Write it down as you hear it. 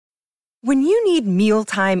When you need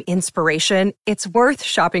mealtime inspiration, it's worth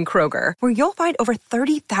shopping Kroger, where you'll find over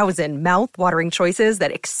 30,000 mouth-watering choices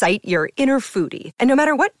that excite your inner foodie. And no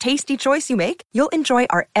matter what tasty choice you make, you'll enjoy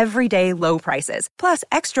our everyday low prices, plus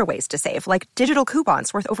extra ways to save, like digital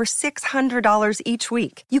coupons worth over $600 each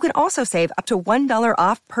week. You can also save up to $1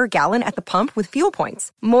 off per gallon at the pump with fuel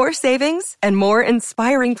points. More savings and more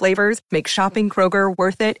inspiring flavors make shopping Kroger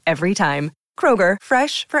worth it every time. Kroger,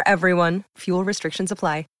 fresh for everyone. Fuel restrictions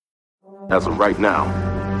apply. As of right now,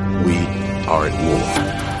 we are at war.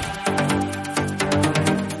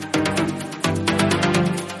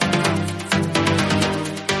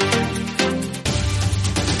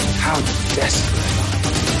 How desperate.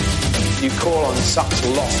 You call on such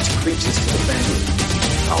lost creatures to defend you.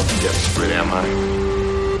 How desperate am I?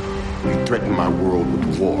 You threaten my world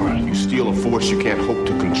with war. You steal a force you can't hope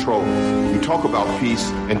to control. You talk about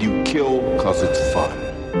peace, and you kill because it's fun.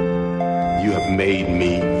 You have made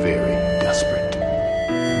me very desperate.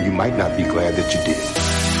 You might not be glad that you did.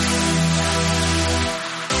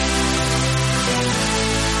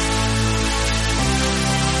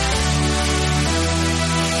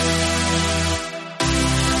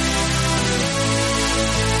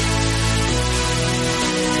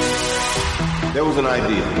 There was an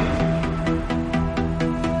idea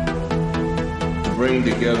to bring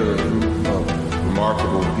together a group of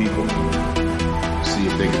remarkable people to see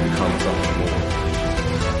if they can become something more.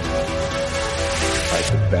 Like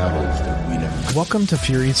the battles that we never. Welcome to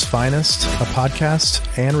Fury's Finest, a podcast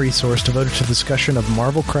and resource devoted to the discussion of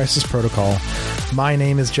Marvel Crisis Protocol. My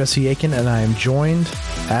name is Jesse Aiken, and I am joined,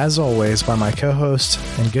 as always, by my co-host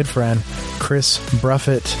and good friend, Chris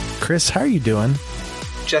Bruffett. Chris, how are you doing?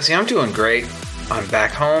 Jesse, I'm doing great. I'm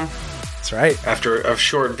back home. That's right. After a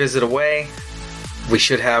short visit away, we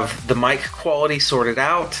should have the mic quality sorted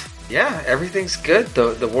out. Yeah, everything's good.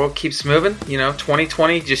 The world keeps moving.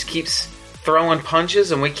 2020 just keeps throwing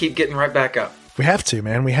punches, and we keep getting right back up. We have to,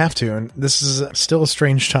 man. We have to. And this is still a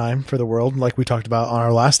strange time for the world, like we talked about on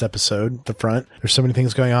our last episode, the front. There's so many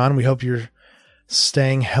things going on. We hope you're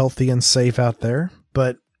staying healthy and safe out there.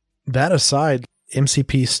 But that aside,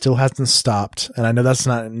 MCP still hasn't stopped. And I know that's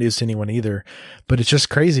not news to anyone either, but it's just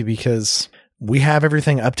crazy because we have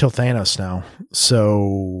everything up till Thanos now.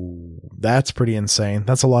 So that's pretty insane.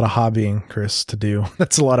 That's a lot of hobbying, Chris, to do.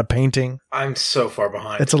 That's a lot of painting. I'm so far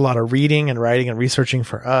behind. It's a lot of reading and writing and researching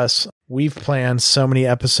for us. We've planned so many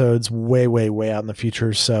episodes way, way, way out in the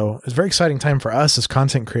future. So it's a very exciting time for us as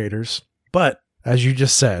content creators. But as you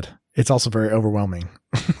just said, it's also very overwhelming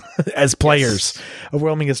as players. Yes.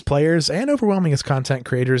 Overwhelming as players and overwhelming as content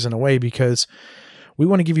creators in a way, because we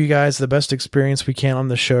want to give you guys the best experience we can on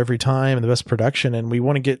the show every time and the best production. And we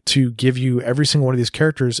want to get to give you every single one of these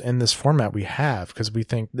characters in this format we have, because we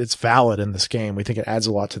think it's valid in this game. We think it adds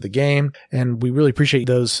a lot to the game. And we really appreciate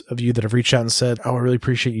those of you that have reached out and said, oh, I really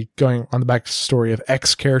appreciate you going on the backstory of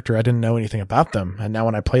X character. I didn't know anything about them. And now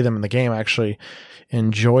when I play them in the game, I actually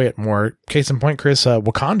enjoy it more. Case in point, Chris,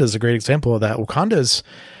 Wakanda is a great example of that. Wakanda is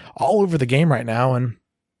all over the game right now. And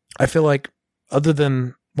I feel like other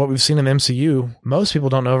than what we've seen in the MCU, most people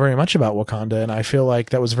don't know very much about Wakanda. And I feel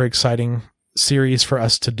like that was a very exciting series for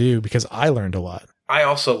us to do because I learned a lot. I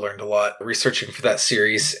also learned a lot researching for that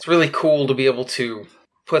series. It's really cool to be able to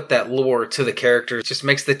put that lore to the characters. It just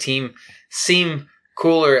makes the team seem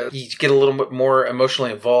cooler. You get a little bit more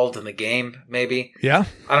emotionally involved in the game, maybe. Yeah.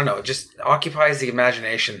 I don't know. It just occupies the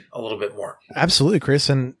imagination a little bit more. Absolutely, Chris.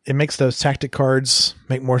 And it makes those tactic cards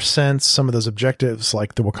make more sense. Some of those objectives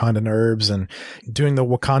like the Wakandan herbs and doing the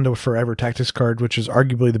Wakanda Forever tactics card, which is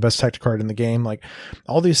arguably the best tactic card in the game. Like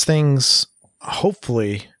all these things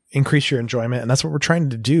hopefully increase your enjoyment. And that's what we're trying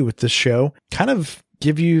to do with this show. Kind of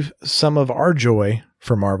give you some of our joy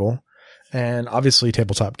for Marvel. And obviously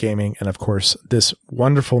tabletop gaming, and of course this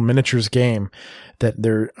wonderful miniatures game that they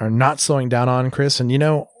are not slowing down on, Chris. And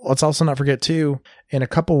let's also not forget too, in a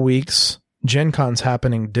couple weeks, Gen Con's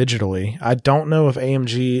happening digitally. I don't know if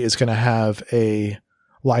AMG is going to have a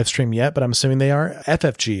live stream yet, but I'm assuming they are.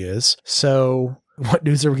 FFG is. So what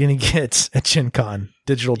news are we going to get at Gen Con?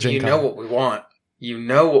 Digital Gen Con. You know what we want. You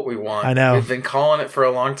know what we want. I know. We've been calling it for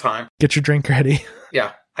a long time. Get your drink ready.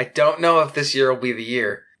 Yeah. I don't know if this year will be the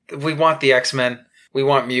year. We want the X-Men. We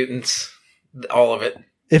want mutants. All of it.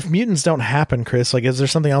 If mutants don't happen, Chris, is there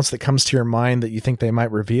something else that comes to your mind that you think they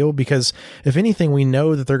might reveal? Because if anything, we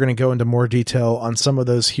know that they're going to go into more detail on some of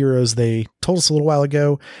those heroes they told us a little while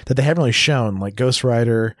ago that they haven't really shown, like Ghost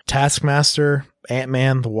Rider, Taskmaster,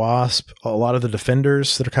 Ant-Man, the Wasp, a lot of the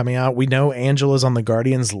Defenders that are coming out. We know Angela's on the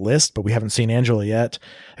Guardians list, but we haven't seen Angela yet.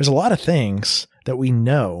 There's a lot of things that we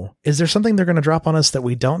know. Is there something they're going to drop on us that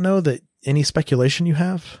we don't know, that any speculation you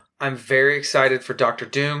have? I'm very excited for Doctor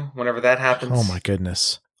Doom whenever that happens. Oh my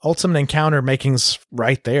goodness. Ultimate Encounter makings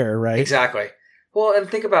right there, right? Exactly. Well, and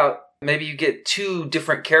think about maybe you get 2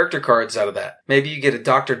 different character cards out of that. Maybe you get a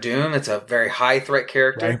Doctor Doom that's a very high threat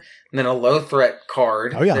character, Right. and then a low threat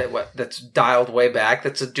card Oh, yeah. that's dialed way back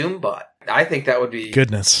that's a Doom bot. I think that would be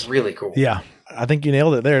Goodness. really cool. Yeah. I think you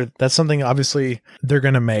nailed it there. That's something obviously they're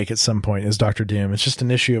going to make at some point is Doctor Doom. It's just an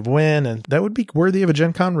issue of when, and that would be worthy of a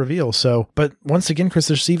Gen Con reveal. So, but once again, Chris,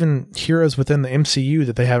 there's even heroes within the MCU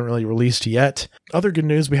that they haven't really released yet. Other good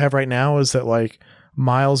news we have right now is that like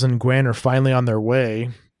Miles and Gwen are finally on their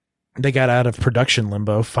way. They got out of production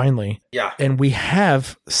limbo finally. Yeah. And we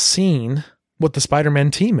have seen what the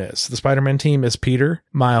Spider-Man team is. The Spider-Man team is Peter,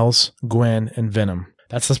 Miles, Gwen, and Venom.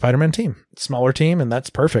 That's the Spider-Man team. Smaller team, and that's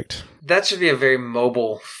perfect. That should be a very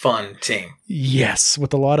mobile, fun team. Yes,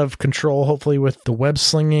 with a lot of control, hopefully with the web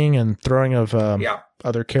slinging and throwing of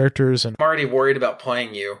other characters. And I'm already worried about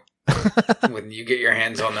playing you when you get your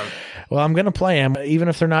hands on them. well, I'm going to play them, even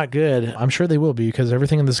if they're not good. I'm sure they will be because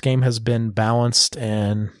everything in this game has been balanced,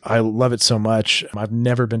 and I love it so much. I've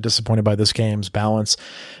never been disappointed by this game's balance,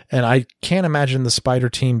 and I can't imagine the Spider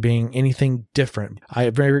team being anything different. I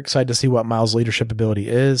am very excited to see what Miles' leadership ability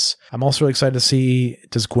is. I'm also really excited to see,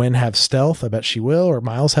 does Gwen have stealth? I bet she will, or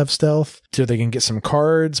Miles have stealth? So they can get some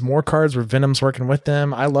cards, more cards where Venom's working with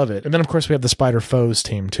them. I love it. And then, of course, we have the Spider Foes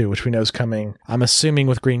team, too, which we know is coming, I'm assuming,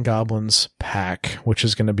 with Green Goblin's pack, which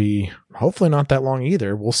is going to be hopefully not that long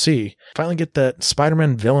either. We'll see. Finally get that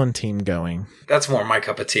Spider-Man villain team going. That's more my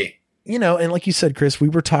cup of tea. You know, and like you said, Chris, we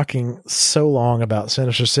were talking so long about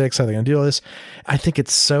Sinister Six, how they're going to do all this. I think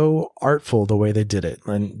it's so artful the way they did it.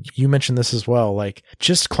 And you mentioned this as well, like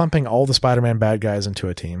just clumping all the Spider-Man bad guys into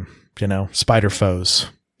a team, you know, Spider Foes.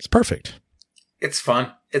 It's perfect. It's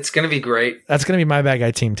fun. It's going to be great. That's going to be my bad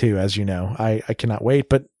guy team too, as you know. I cannot wait.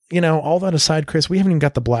 But, you know, all that aside, Chris, we haven't even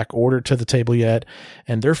got the Black Order to the table yet.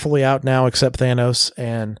 And they're fully out now except Thanos.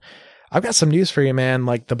 And I've got some news for you, man.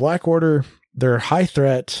 Like the Black Order, they're high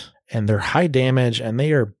threat and they're high damage and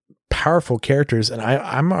they are powerful characters. And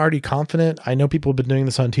I'm already confident. I know people have been doing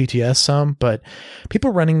this on TTS some, but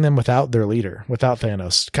people running them without their leader, without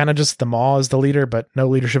Thanos, kind of just the Maw as the leader, but no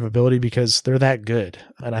leadership ability because they're that good.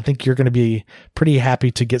 And I think you're going to be pretty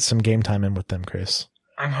happy to get some game time in with them, Chris.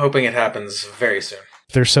 I'm hoping it happens very soon.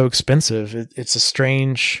 They're so expensive. It's a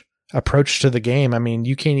strange approach to the game. I mean,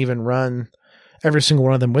 you can't even run every single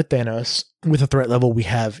one of them with Thanos with a threat level we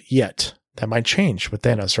have yet. That might change with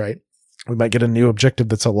Thanos, right? We might get a new objective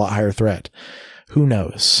that's a lot higher threat. Who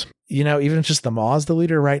knows? You know, even just the Maw as the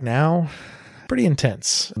leader right now, pretty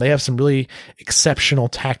intense. They have some really exceptional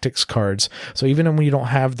tactics cards. So even when you don't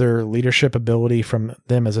have their leadership ability from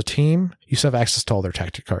them as a team, you still have access to all their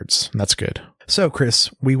tactic cards. And that's good. So, Chris,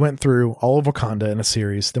 we went through all of Wakanda in a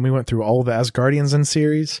series. Then we went through all of the Asgardians in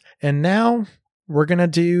series. And now we're going to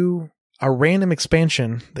do a random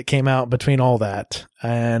expansion that came out between all that.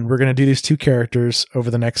 And we're going to do these 2 characters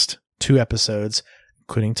over the next 2 episodes,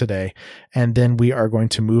 including today. And then we are going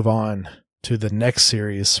to move on to the next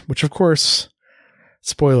series, which of course,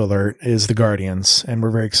 spoiler alert, is the Guardians. And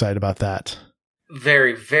we're very excited about that.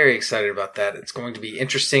 Very, very excited about that. It's going to be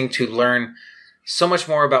interesting to learn so much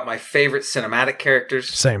more about my favorite cinematic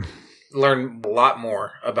characters. Same. Learn a lot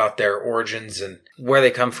more about their origins and where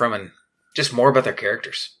they come from and just more about their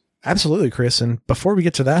characters. Absolutely, Chris. And before we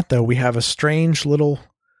get to that, though, we have a strange little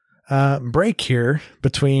break here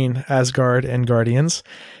between Asgard and Guardians.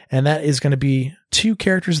 And that is going to be 2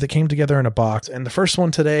 characters that came together in a box. And the first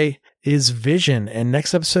one today is Vision. And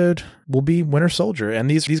next episode will be Winter Soldier. And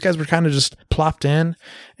these guys were kind of just plopped in.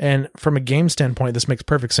 And from a game standpoint, this makes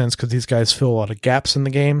perfect sense because these guys fill a lot of gaps in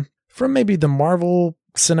the game. From maybe the Marvel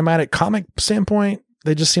cinematic comic standpoint,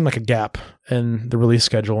 they just seem like a gap in the release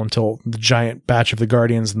schedule until the giant batch of the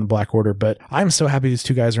Guardians and the Black Order. But I'm so happy these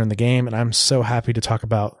 2 guys are in the game, and I'm so happy to talk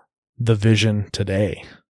about the Vision today.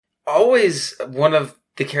 Always one of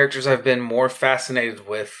the characters I've been more fascinated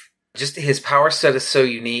with. Just his power set is so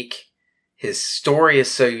unique. His story is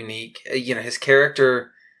so unique. You know, his character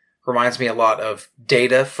reminds me a lot of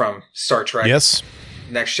Data from Star Trek. Yes.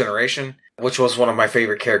 Next Generation, which was one of my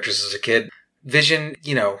favorite characters as a kid. Vision,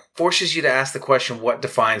 you know, forces you to ask the question, what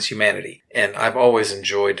defines humanity? And I've always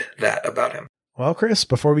enjoyed that about him. Well, Chris,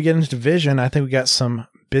 before we get into Vision, I think we got some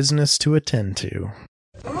business to attend to.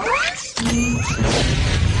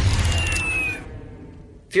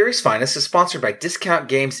 Fury's Finest is sponsored by Discount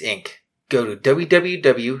Games Inc. Go to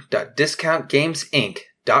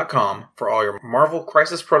www.discountgamesinc.com for all your Marvel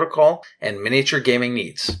Crisis Protocol and miniature gaming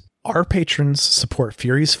needs. Our patrons support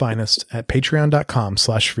Fury's Finest at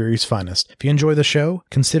patreon.com/Fury's Finest. If you enjoy the show,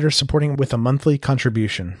 consider supporting with a monthly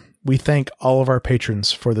contribution. we thank all of our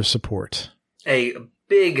patrons for their support. A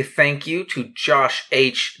big thank you to Josh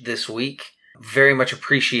H. this week. Very much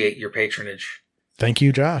appreciate your patronage. Thank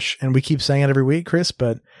you, Josh. And we keep saying it every week, Chris,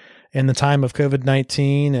 but in the time of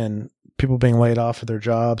COVID-19 and people being laid off of their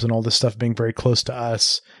jobs and all this stuff being very close to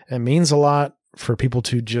us, it means a lot for people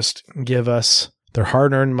to just give us their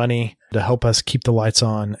hard-earned money to help us keep the lights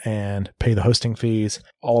on and pay the hosting fees.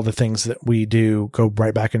 All the things that we do go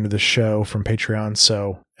right back into the show from Patreon.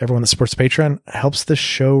 So everyone that supports Patreon helps the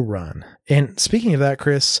show run. And speaking of that,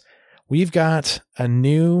 Chris, we've got a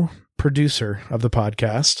new producer of the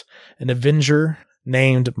podcast, an Avenger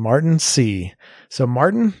named Martin C. So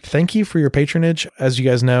Martin, thank you for your patronage. As you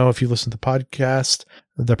guys know, if you listen to the podcast,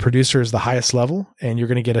 the producer is the highest level and you're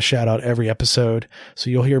going to get a shout out every episode.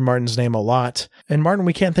 So you'll hear Martin's name a lot. And Martin,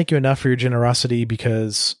 we can't thank you enough for your generosity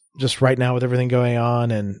because just right now with everything going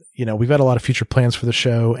on and, we've got a lot of future plans for the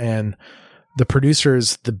show and the producer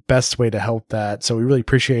is the best way to help that. So we really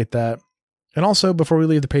appreciate that. And also before we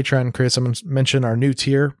leave the Patreon, Chris, I'm going to mention our new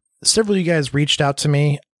tier. Several of you guys reached out to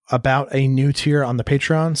me about a new tier on the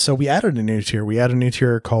Patreon. So we added a new tier. We added a new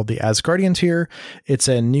tier called the Asgardian tier. It's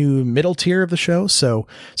a new middle tier of the show. So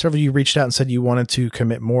several of you reached out and said you wanted to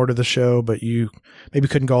commit more to the show, but you maybe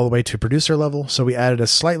couldn't go all the way to producer level. So we added a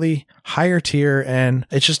slightly higher tier and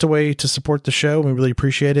it's just a way to support the show. We really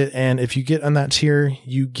appreciate it. And if you get on that tier,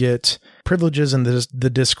 you get privileges in the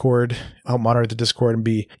Discord, help moderate the Discord and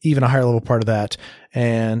be even a higher level part of that.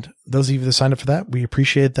 And those of you that signed up for that, we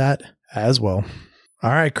appreciate that as well. All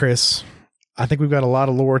right, Chris, I think we've got a lot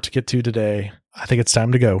of lore to get to today. I think it's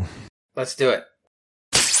time to go. Let's do it.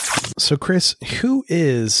 So, Chris, who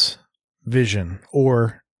is Vision,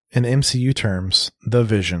 or in MCU terms, the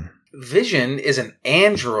Vision? Vision is an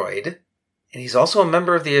android, and he's also a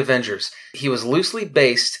member of the Avengers. He was loosely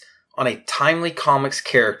based on a Timely Comics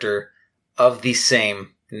character of the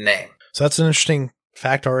same name. So that's an interesting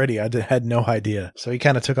fact already. I had no idea. So he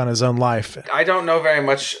kind of took on his own life. I don't know very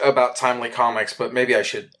much about Timely Comics, but maybe I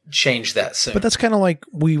should change that soon. But that's kind of like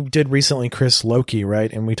we did recently, Chris, Loki,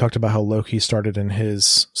 right? And we talked about how Loki started in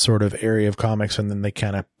his sort of area of comics, and then they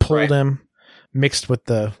kind of pulled him, mixed with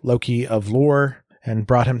the Loki of lore, and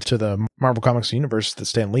brought him to the Marvel Comics universe that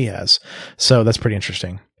Stan Lee has. So that's pretty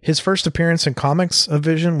interesting. His first appearance in comics of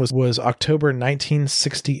Vision was October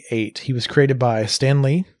 1968. He was created by Stan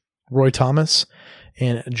Lee, Roy Thomas,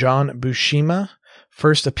 and John Buscema.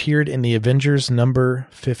 First appeared in the Avengers number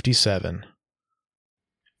 57.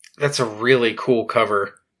 That's a really cool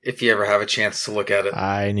cover if you ever have a chance to look at it.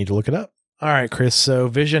 I need to look it up. All right, Chris. So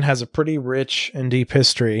Vision has a pretty rich and deep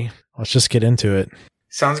history. Let's just get into it.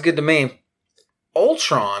 Sounds good to me.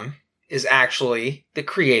 Ultron is actually the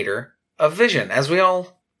creator of Vision.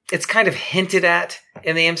 It's kind of hinted at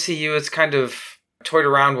in the MCU. It's kind of toyed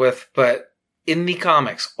around with, but in the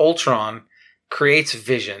comics, Ultron creates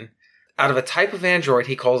Vision out of a type of android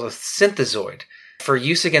he calls a synthezoid for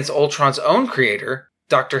use against Ultron's own creator,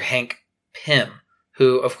 Dr. Hank Pym,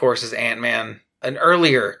 who, of course, is Ant-Man, an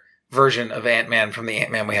earlier version of Ant-Man from the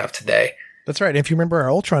Ant-Man we have today. That's right. If you remember our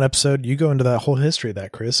Ultron episode, you go into that whole history of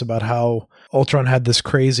that, Chris, about how Ultron had this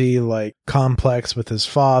crazy complex with his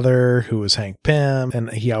father, who was Hank Pym,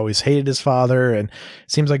 and he always hated his father. And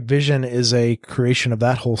it seems like Vision is a creation of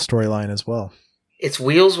that whole storyline as well. It's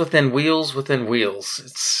wheels within wheels within wheels.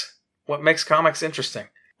 It's what makes comics interesting.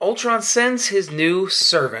 Ultron sends his new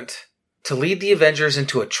servant to lead the Avengers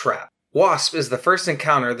into a trap. Wasp is the first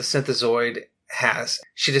encounter the synthezoid has.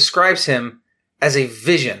 She describes him as a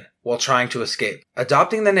vision while trying to escape.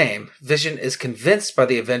 Adopting the name, Vision is convinced by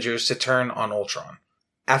the Avengers to turn on Ultron.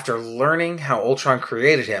 After learning how Ultron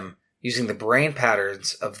created him, using the brain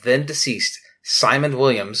patterns of then-deceased Simon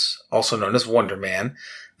Williams, also known as Wonder Man,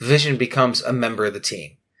 Vision becomes a member of the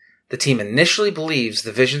team. The team initially believes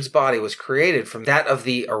the Vision's body was created from that of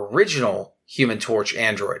the original Human Torch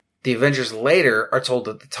android. The Avengers later are told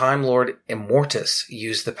that the Time Lord Immortus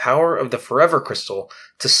used the power of the Forever Crystal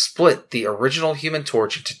to split the original Human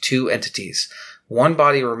Torch into two entities. One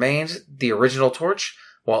body remained the original Torch,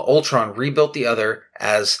 while Ultron rebuilt the other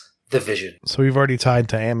as the Vision. So we've already tied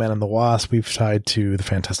to Ant-Man and the Wasp, we've tied to the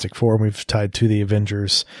Fantastic Four, we've tied to the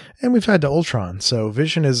Avengers, and we've tied to Ultron. So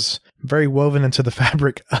Vision is very woven into the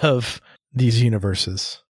fabric of these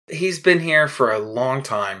universes. He's been here for a long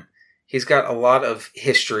time. He's got a lot of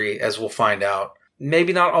history, as we'll find out.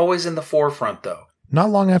 Maybe not always in the forefront, though. Not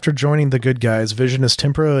long after joining the good guys, Vision is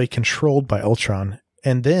temporarily controlled by Ultron,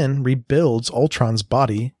 and then rebuilds Ultron's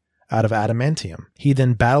body out of adamantium. He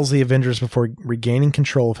then battles the Avengers before regaining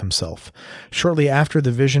control of himself. Shortly after,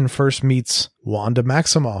 the Vision first meets Wanda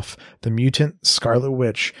Maximoff, the mutant Scarlet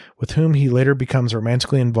Witch, with whom he later becomes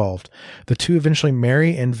romantically involved. The two eventually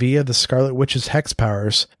marry, and via the Scarlet Witch's hex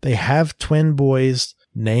powers, they have twin boys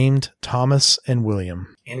named Thomas and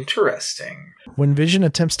William. Interesting. When Vision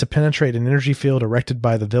attempts to penetrate an energy field erected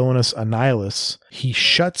by the villainous Annihilus, he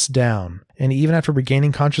shuts down, and even after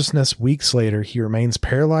regaining consciousness weeks later, he remains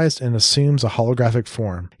paralyzed and assumes a holographic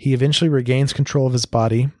form. He eventually regains control of his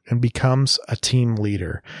body and becomes a team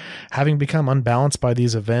leader. Having become unbalanced by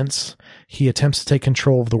these events, he attempts to take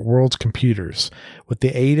control of the world's computers. With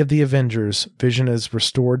the aid of the Avengers, Vision is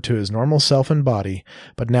restored to his normal self and body,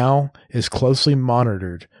 but now is closely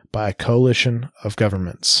monitored by a coalition of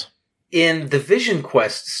governments. In the Vision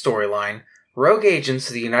Quest storyline, rogue agents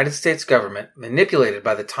of the United States government, manipulated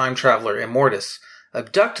by the time traveler Immortus,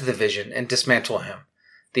 abduct the Vision and dismantle him.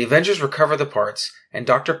 The Avengers recover the parts, and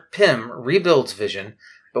Dr. Pym rebuilds Vision,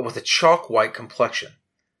 but with a chalk-white complexion.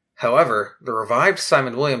 However, the revived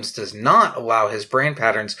Simon Williams does not allow his brain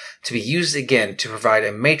patterns to be used again to provide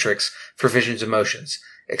a matrix for Vision's emotions,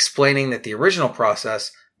 explaining that the original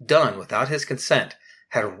process, done without his consent,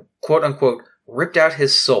 had quote-unquote ripped out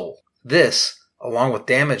his soul. This, along with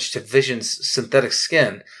damage to Vision's synthetic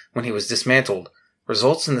skin when he was dismantled,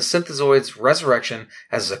 results in the Synthezoid's resurrection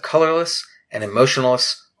as a colorless and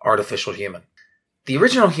emotionless artificial human. The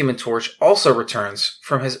original Human Torch also returns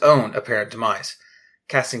from his own apparent demise,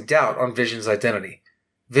 casting doubt on Vision's identity.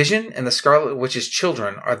 Vision and the Scarlet Witch's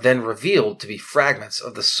children are then revealed to be fragments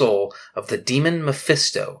of the soul of the demon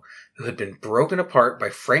Mephisto, who had been broken apart by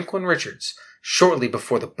Franklin Richards shortly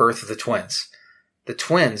before the birth of the twins. The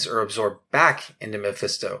twins are absorbed back into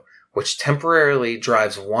Mephisto, which temporarily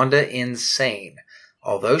drives Wanda insane.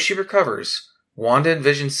 Although she recovers, Wanda and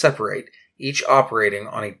Vision separate, each operating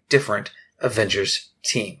on a different Avengers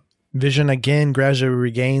team. Vision again gradually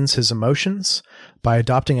regains his emotions by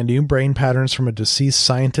adopting a new brain patterns from a deceased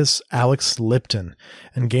scientist, Alex Lipton,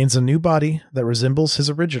 and gains a new body that resembles his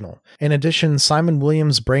original. In addition, Simon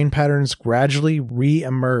Williams' brain patterns gradually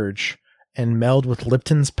re-emerge and meld with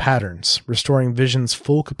Lipton's patterns, restoring Vision's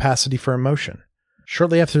full capacity for emotion.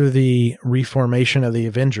 Shortly after the reformation of the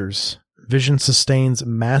Avengers, Vision sustains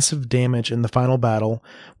massive damage in the final battle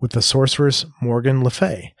with the sorceress Morgan Le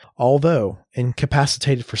Fay. Although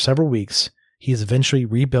incapacitated for several weeks, he is eventually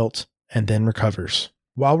rebuilt and then recovers.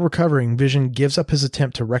 While recovering, Vision gives up his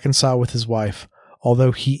attempt to reconcile with his wife,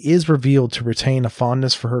 although he is revealed to retain a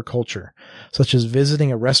fondness for her culture, such as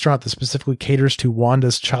visiting a restaurant that specifically caters to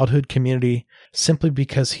Wanda's childhood community simply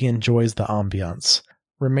because he enjoys the ambiance.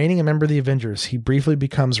 Remaining a member of the Avengers, he briefly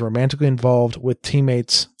becomes romantically involved with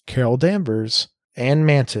teammates Carol Danvers and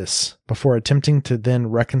Mantis before attempting to then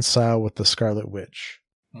reconcile with the Scarlet Witch.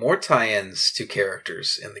 More tie-ins to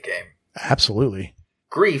characters in the game. Absolutely.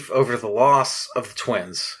 Grief over the loss of the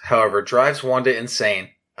twins, however, drives Wanda insane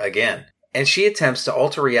again, and she attempts to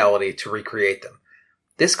alter reality to recreate them.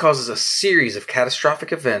 This causes a series of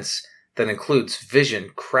catastrophic events that includes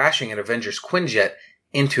Vision crashing an Avengers Quinjet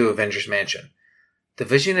into Avengers Mansion. The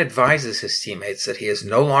Vision advises his teammates that he is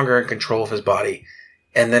no longer in control of his body,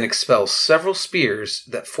 and then expels several spears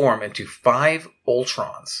that form into 5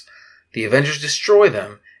 Ultrons. The Avengers destroy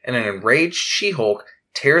them, and an enraged She-Hulk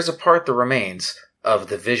tears apart the remains of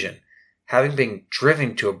the Vision, having been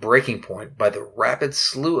driven to a breaking point by the rapid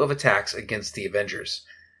slew of attacks against the Avengers.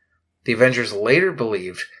 The Avengers later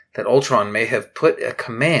believed that Ultron may have put a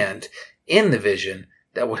command in the Vision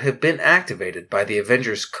that would have been activated by the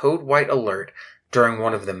Avengers Code White alert during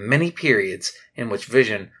one of the many periods in which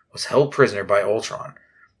Vision was held prisoner by Ultron,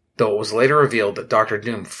 though it was later revealed that Dr.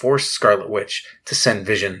 Doom forced Scarlet Witch to send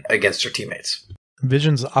Vision against her teammates.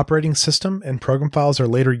 Vision's operating system and program files are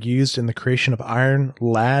later used in the creation of Iron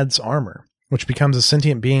Lad's armor, which becomes a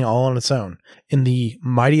sentient being all on its own. In the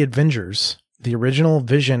Mighty Avengers, the original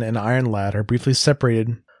Vision and Iron Lad are briefly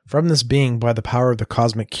separated from this being by the power of the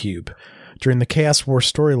Cosmic Cube. During the Chaos War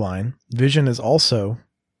storyline, Vision is also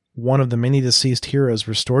one of the many deceased heroes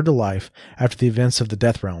restored to life after the events of the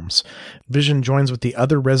Death Realms. Vision joins with the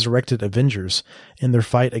other resurrected Avengers in their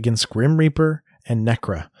fight against Grim Reaper and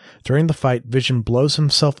Necra. During the fight, Vision blows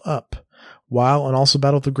himself up, while and also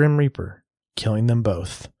battle the Grim Reaper, killing them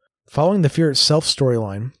both. Following the Fear Itself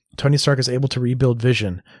storyline, Tony Stark is able to rebuild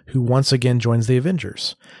Vision, who once again joins the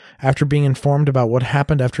Avengers. After being informed about what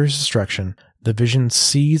happened after his destruction, the Vision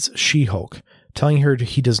sees She-Hulk, telling her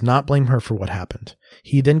he does not blame her for what happened.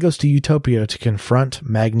 He then goes to Utopia to confront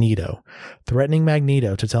Magneto, threatening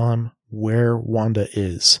Magneto to tell him where Wanda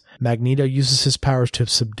is. Magneto uses his powers to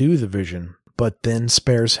subdue the Vision, but then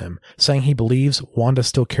spares him, saying he believes Wanda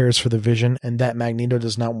still cares for the Vision and that Magneto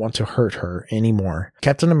does not want to hurt her anymore.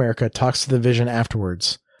 Captain America talks to the Vision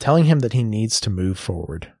afterwards, telling him that he needs to move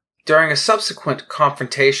forward. During a subsequent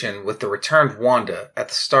confrontation with the returned Wanda at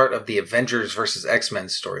the start of the Avengers vs. X-Men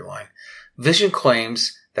storyline, Vision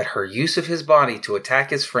claims that her use of his body to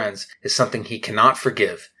attack his friends is something he cannot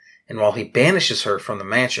forgive, and while he banishes her from the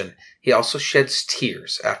mansion, he also sheds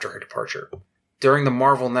tears after her departure. During the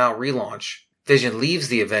Marvel Now relaunch, Vision leaves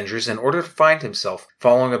the Avengers in order to find himself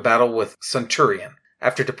following a battle with Centurion.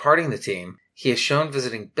 After departing the team, he is shown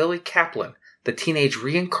visiting Billy Kaplan, the teenage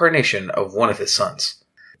reincarnation of one of his sons.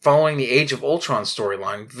 Following the Age of Ultron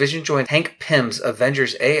storyline, Vision joined Hank Pym's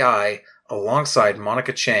Avengers AI alongside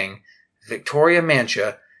Monica Chang, Victoria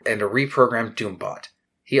Mancha, and a reprogrammed Doombot.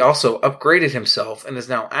 He also upgraded himself and is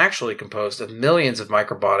now actually composed of millions of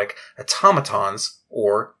microbotic automatons,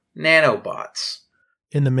 or nanobots.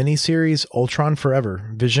 In the miniseries Ultron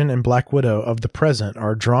Forever, Vision and Black Widow of the present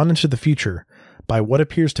are drawn into the future by what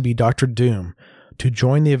appears to be Dr. Doom to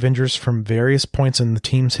join the Avengers from various points in the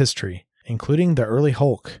team's history, including the early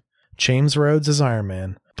Hulk, James Rhodes as Iron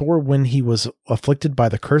Man, Thor when he was afflicted by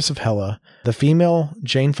the Curse of Hela, the female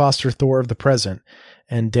Jane Foster Thor of the present,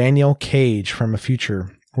 and Danielle Cage from a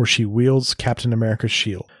future where she wields Captain America's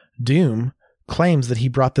shield. Doom claims that he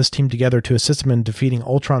brought this team together to assist him in defeating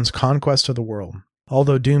Ultron's conquest of the world.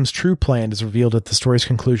 Although Doom's true plan is revealed at the story's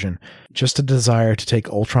conclusion, just a desire to take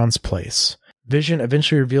Ultron's place. Vision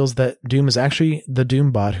eventually reveals that Doom is actually the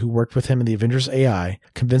Doombot who worked with him in the Avengers AI,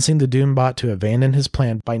 convincing the Doombot to abandon his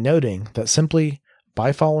plan by noting that simply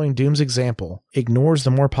by following Doom's example, ignores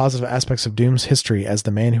the more positive aspects of Doom's history as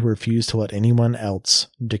the man who refused to let anyone else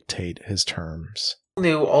dictate his terms.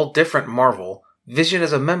 New, all different Marvel, Vision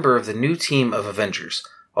is a member of the new team of Avengers,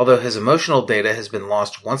 although his emotional data has been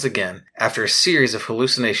lost once again after a series of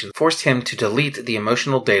hallucinations forced him to delete the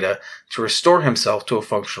emotional data to restore himself to a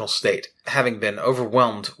functional state, having been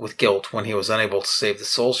overwhelmed with guilt when he was unable to save the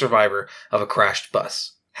sole survivor of a crashed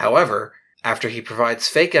bus. However, after he provides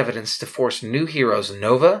fake evidence to force new heroes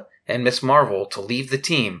Nova and Ms. Marvel to leave the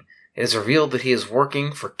team, it is revealed that he is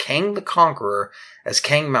working for Kang the Conqueror as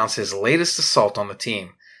Kang mounts his latest assault on the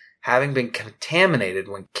team, having been contaminated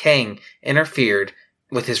when Kang interfered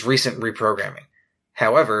with his recent reprogramming.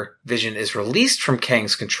 However, Vision is released from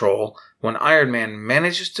Kang's control when Iron Man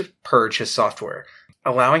manages to purge his software,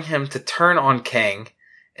 allowing him to turn on Kang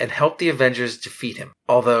and help the Avengers defeat him,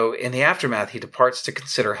 although in the aftermath he departs to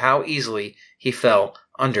consider how easily he fell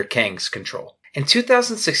under Kang's control. In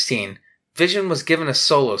 2016, Vision was given a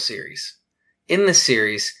solo series. In this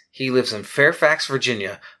series, he lives in Fairfax,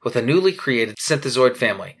 Virginia, with a newly created synthezoid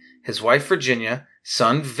family, his wife Virginia,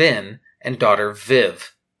 son Vin, and daughter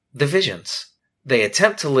Viv, the Visions. They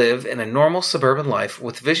attempt to live in a normal suburban life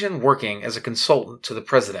with Vision working as a consultant to the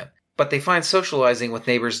president, but they find socializing with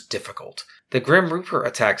neighbors difficult. The Grim Reaper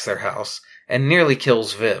attacks their house and nearly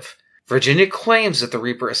kills Viv. Virginia claims that the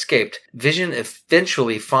Reaper escaped. Vision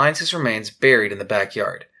eventually finds his remains buried in the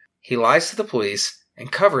backyard. He lies to the police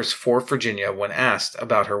and covers for Virginia when asked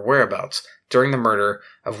about her whereabouts during the murder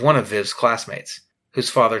of one of Viv's classmates, whose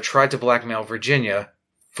father tried to blackmail Virginia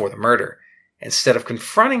for the murder. Instead of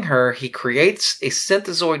confronting her, he creates a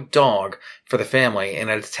synthezoid dog for the family in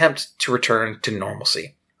an attempt to return to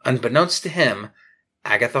normalcy. Unbeknownst to him,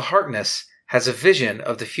 Agatha Harkness has a vision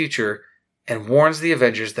of the future and warns the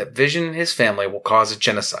Avengers that Vision and his family will cause a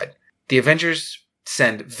genocide. The Avengers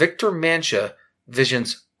send Victor Mancha,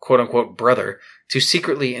 Vision's quote-unquote brother, to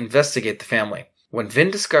secretly investigate the family. When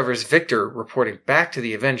Vin discovers Victor reporting back to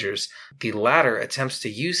the Avengers, the latter attempts to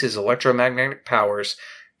use his electromagnetic powers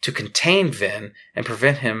to contain Vin and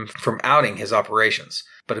prevent him from outing his operations,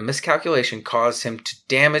 but a miscalculation caused him to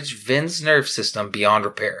damage Vin's nerve system beyond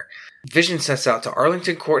repair. Vision sets out to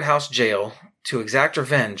Arlington Courthouse Jail to exact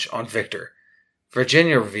revenge on Victor.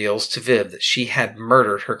 Virginia reveals to Viv that she had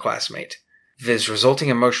murdered her classmate. Viv's resulting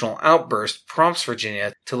emotional outburst prompts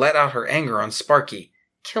Virginia to let out her anger on Sparky,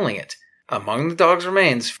 killing it. Among the dog's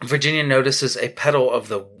remains, Virginia notices a petal of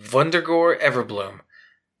the Wundagore Everbloom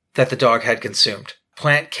that the dog had consumed, a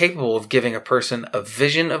plant capable of giving a person a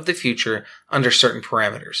vision of the future under certain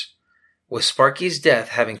parameters. With Sparky's death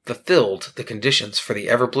having fulfilled the conditions for the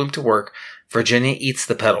Everbloom to work, Virginia eats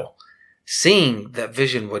the petal. Seeing that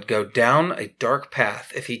Vision would go down a dark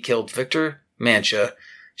path if he killed Victor Mancha,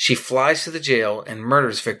 she flies to the jail and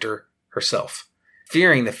murders Victor herself.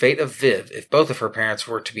 Fearing the fate of Viv if both of her parents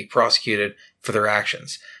were to be prosecuted for their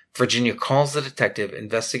actions, Virginia calls the detective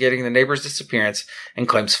investigating the neighbor's disappearance and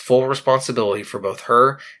claims full responsibility for both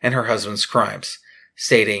her and her husband's crimes.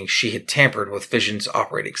 stating she had tampered with Vision's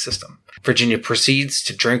operating system. Virginia proceeds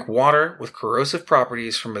to drink water with corrosive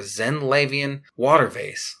properties from a Zen-Lavian water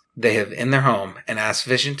vase they have in their home and asks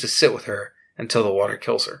Vision to sit with her until the water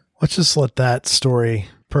kills her. Let's just let that story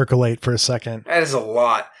percolate for a second. That is a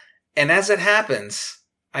lot. And as it happens,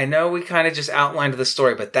 I know we kind of just outlined the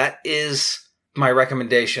story, but that is my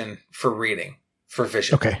recommendation for reading for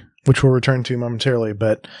Vision. Okay, which we'll return to momentarily,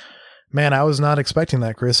 but man, I was not expecting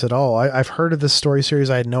that, Chris, at all. I've heard of this story series.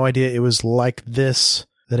 I had no idea it was like this,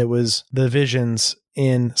 that it was the Visions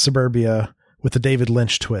in suburbia with the David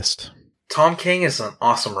Lynch twist. Tom King is an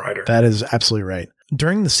awesome writer. That is absolutely right.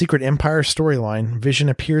 During the Secret Empire storyline, Vision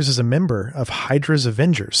appears as a member of Hydra's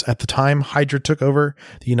Avengers at the time Hydra took over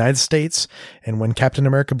the United States and when Captain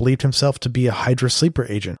America believed himself to be a Hydra sleeper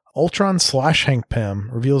agent. Ultron/Hank Pym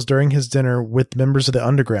reveals during his dinner with members of the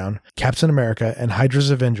Underground, Captain America, and Hydra's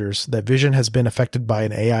Avengers that Vision has been affected by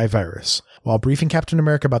an AI virus. While briefing Captain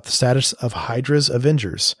America about the status of Hydra's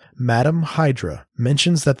Avengers, Madame Hydra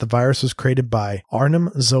mentions that the virus was created by Arnim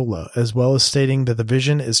Zola, as well as stating that the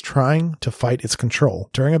Vision is trying to fight its control.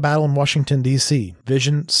 During a battle in Washington, D.C.,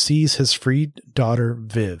 Vision sees his freed daughter,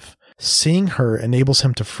 Viv. Seeing her enables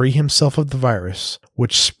him to free himself of the virus,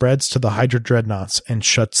 which spreads to the Hydra dreadnoughts and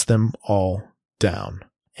shuts them all down.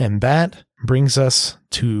 And that brings us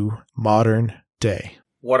to modern day.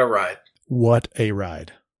 What a ride. What a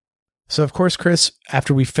ride. So, of course, Chris,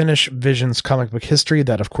 after we finish Vision's comic book history,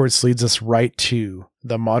 that, of course, leads us right to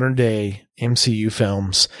the modern day MCU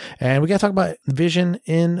films. And we got to talk about Vision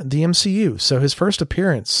in the MCU. So his first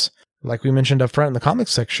appearance, like we mentioned up front in the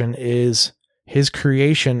comics section, is his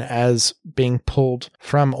creation as being pulled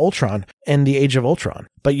from Ultron in the Age of Ultron.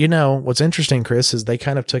 But you know, what's interesting, Chris, is they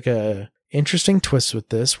kind of took a interesting twist with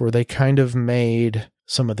this, where they kind of made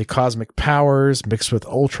some of the cosmic powers mixed with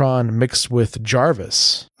Ultron, mixed with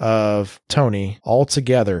Jarvis of Tony, all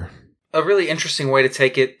together. A really interesting way to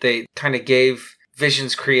take it. They kind of gave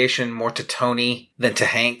Vision's creation more to Tony than to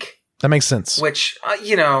Hank. That makes sense. Which,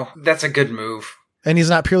 that's a good move. And he's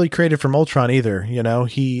not purely created from Ultron either. You know,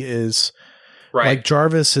 he is... Right. Like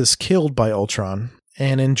Jarvis is killed by Ultron,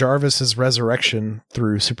 and in Jarvis's resurrection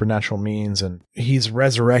through supernatural means, and he's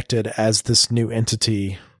resurrected as this new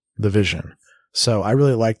entity, the Vision. So I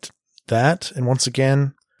really liked that. And once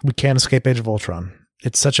again, we can't escape Age of Ultron.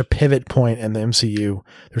 It's such a pivot point in the MCU.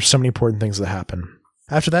 There's so many important things that happen.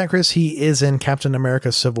 After that, Chris, he is in Captain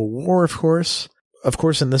America Civil War, of course. Of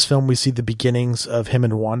course, in this film, we see the beginnings of him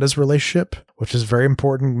and Wanda's relationship, which is very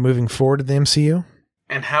important moving forward in the MCU.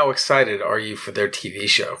 And how excited are you for their TV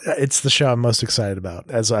show? It's the show I'm most excited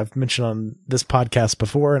about, as I've mentioned on this podcast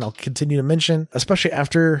before, and I'll continue to mention, especially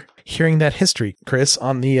after hearing that history, Chris,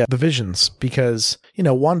 on the Visions, because,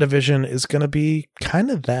 WandaVision is going to be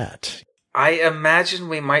kind of that. I imagine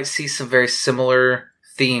we might see some very similar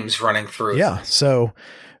themes running through. Yeah, so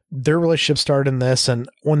their relationship started in this, and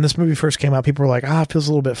when this movie first came out, people were like, it feels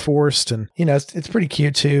a little bit forced, and, it's pretty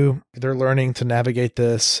cute too. They're learning to navigate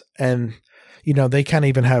this, and... they kind of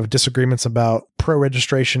even have disagreements about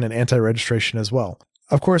pro-registration and anti-registration as well.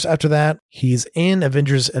 Of course, after that, he's in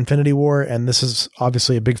Avengers Infinity War, and this is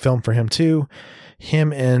obviously a big film for him too.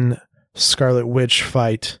 Him and Scarlet Witch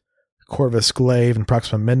fight Corvus Glaive and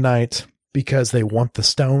Proxima Midnight because they want the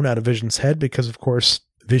stone out of Vision's head, because, of course,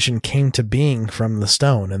 Vision came to being from the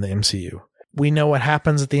stone in the MCU. We know what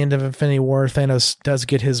happens at the end of Infinity War. Thanos does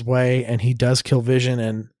get his way, and he does kill Vision,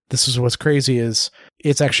 and this is what's crazy is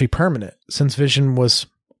it's actually permanent. Since Vision was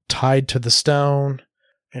tied to the stone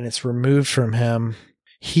and it's removed from him,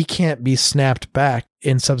 he can't be snapped back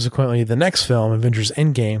in subsequently the next film, Avengers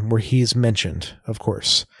Endgame, where he's mentioned, of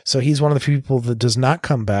course. So he's one of the people that does not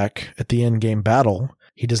come back at the Endgame battle.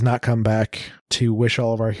 He does not come back to wish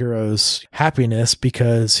all of our heroes happiness,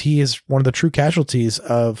 because he is one of the true casualties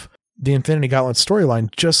of the Infinity Gauntlet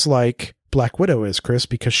storyline, just like Black Widow is, Chris,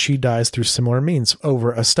 because she dies through similar means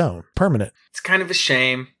over a stone. Permanent. It's kind of a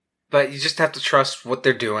shame, but you just have to trust what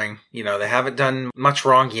they're doing. They haven't done much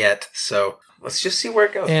wrong yet, so let's just see where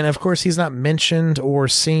it goes. And of course, he's not mentioned or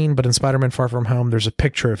seen, but in Spider-Man Far From Home, there's a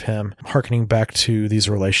picture of him harkening back to these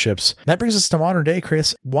relationships. That brings us to modern day,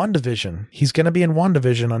 Chris. WandaVision. He's going to be in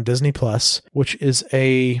WandaVision on Disney+, which is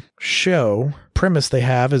a show. Premise they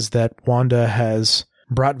have is that Wanda has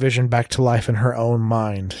brought Vision back to life in her own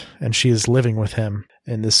mind, and she is living with him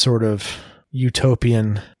in this sort of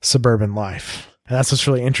utopian suburban life. And that's what's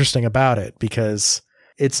really interesting about it, because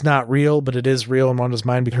it's not real, but it is real in Wanda's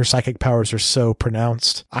mind because her psychic powers are so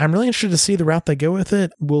pronounced. I'm really interested to see the route they go with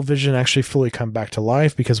it. Will Vision actually fully come back to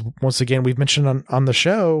life? Because once again, we've mentioned on the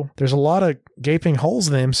show, there's a lot of gaping holes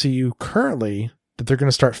in the MCU currently that they're going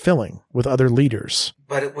to start filling with other leaders.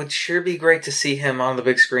 But it would sure be great to see him on the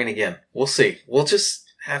big screen again. We'll see. We'll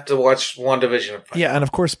just have to watch WandaVision. Yeah, and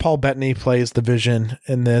of course, Paul Bettany plays the Vision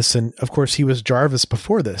in this, and of course, he was Jarvis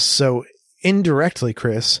before this. So indirectly,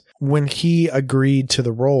 Chris, when he agreed to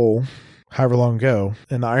the role, however long ago,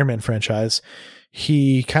 in the Iron Man franchise,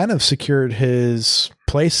 he kind of secured his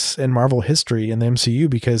place in Marvel history in the MCU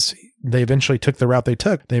because they eventually took the route they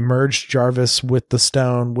took. They merged Jarvis with the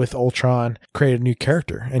Stone, with Ultron, created a new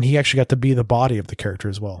character, and he actually got to be the body of the character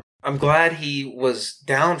as well. I'm glad he was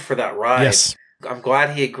down for that ride. Yes. I'm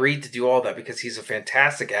glad he agreed to do all that because he's a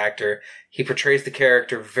fantastic actor. He portrays the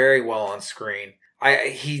character very well on screen.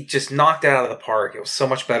 He just knocked it out of the park. It was so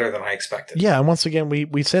much better than I expected. Yeah, and once again,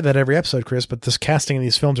 we say that every episode, Chris, but this casting in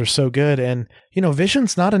these films are so good. And,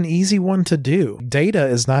 Vision's not an easy one to do. Data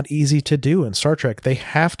is not easy to do in Star Trek. They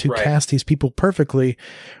have to cast these people perfectly,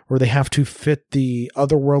 or they have to fit the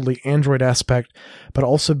otherworldly android aspect, but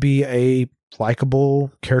also be a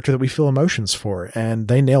likable character that we feel emotions for. And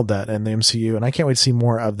they nailed that in the MCU. And I can't wait to see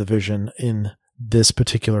more of the Vision in this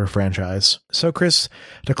particular franchise. So, Chris,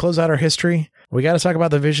 to close out our history, we got to talk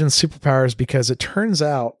about the Vision's superpowers because it turns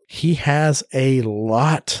out he has a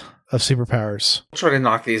lot of superpowers. I'll try to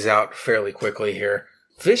knock these out fairly quickly here.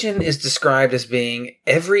 Vision is described as being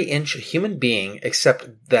every inch a human being except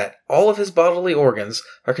that all of his bodily organs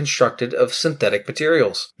are constructed of synthetic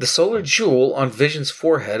materials. The solar jewel on Vision's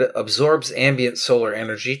forehead absorbs ambient solar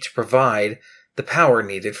energy to provide the power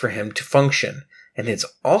needed for him to function, and is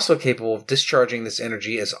also capable of discharging this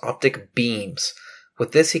energy as optic beams.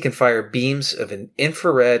 With this, he can fire beams of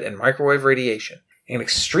infrared and microwave radiation. In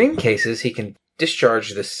extreme cases, he can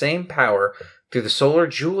discharge the same power through the solar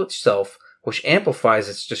jewel itself, which amplifies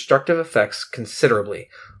its destructive effects considerably,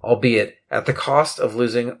 albeit at the cost of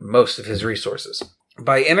losing most of his resources.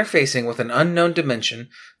 By interfacing with an unknown dimension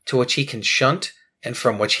to which he can shunt and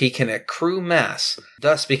from which he can accrue mass,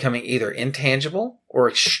 thus becoming either intangible or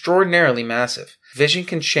extraordinarily massive, Vision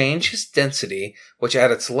can change his density, which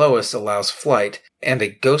at its lowest allows flight, and a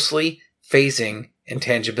ghostly, phasing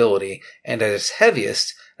intangibility, and at its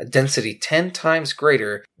heaviest, a density 10 times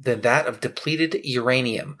greater than that of depleted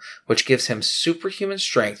uranium, which gives him superhuman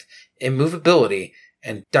strength, immovability,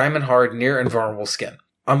 and diamond-hard, near-invulnerable skin.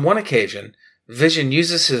 On one occasion, Vision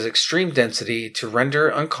uses his extreme density to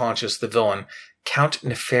render unconscious the villain Count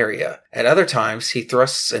Nefaria. At other times, he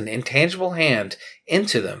thrusts an intangible hand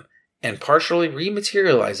into them and partially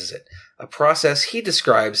rematerializes it, a process he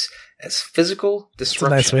describes as physical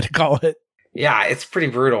disruption. That's a nice way to call it. Yeah, it's pretty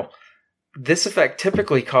brutal. This effect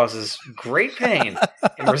typically causes great pain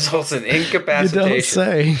and results in incapacitation. You don't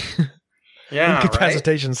say. Yeah,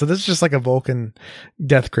 incapacitation. Right? So this is just like a Vulcan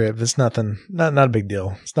death crib. It's nothing, not a big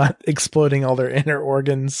deal. It's not exploding all their inner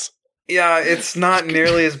organs. Yeah, it's not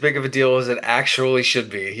nearly as big of a deal as it actually should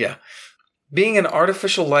be. Yeah. Being an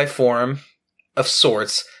artificial life form of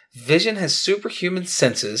sorts, Vision has superhuman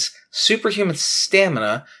senses, superhuman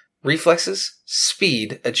stamina, reflexes,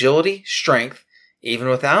 speed, agility, strength, even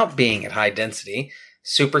without being at high density,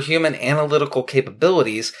 superhuman analytical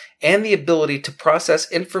capabilities, and the ability to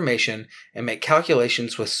process information and make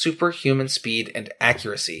calculations with superhuman speed and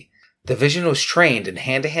accuracy. The Vision was trained in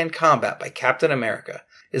hand-to-hand combat by Captain America,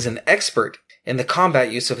 is an expert in the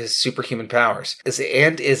combat use of his superhuman powers,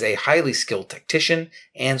 and is a highly skilled tactician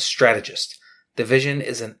and strategist. The Vision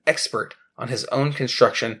is an expert on his own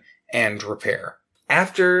construction and repair.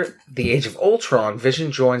 After the Age of Ultron,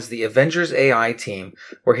 Vision joins the Avengers AI team,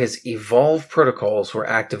 where his evolve protocols were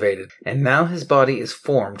activated, and now his body is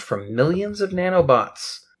formed from millions of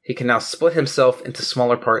nanobots. He can now split himself into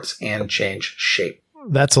smaller parts and change shape.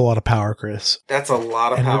 That's a lot of power, Chris. That's a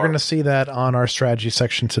lot of power. And we're going to see that on our strategy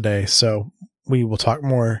section today, so we will talk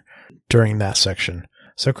more during that section.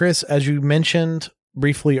 So, Chris, as you mentioned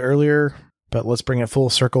briefly earlier, but let's bring it full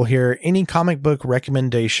circle here. Any comic book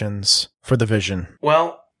recommendations for the Vision?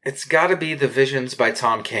 Well, it's got to be The Visions by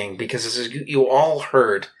Tom King, because as you all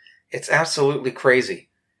heard, it's absolutely crazy.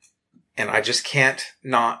 And I just can't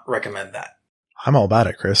not recommend that. I'm all about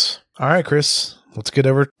it, Chris. All right, Chris, let's get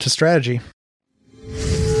over to strategy.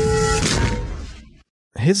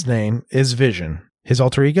 His name is Vision. His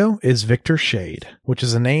alter ego is Victor Shade, which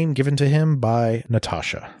is a name given to him by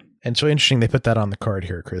Natasha. And so interesting they put that on the card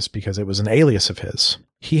here, Chris, because it was an alias of his.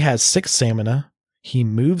 He has 6 stamina, he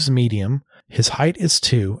moves medium, his height is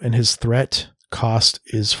 2, and his threat cost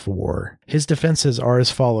is 4. His defenses are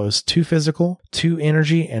as follows: 2 physical, 2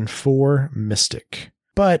 energy, and 4 mystic.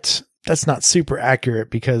 But that's not super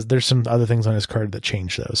accurate because there's some other things on his card that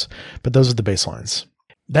change those. But those are the baselines.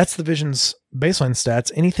 That's the Vision's baseline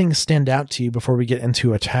stats. Anything stand out to you before we get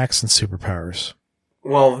into attacks and superpowers?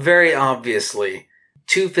 Well, very obviously,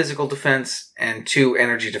 2 physical defense and 2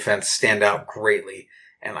 energy defense stand out greatly.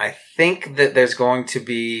 And I think that there's going to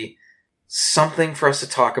be something for us to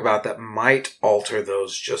talk about that might alter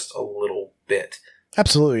those just a little bit.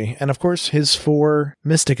 Absolutely. And of course, his 4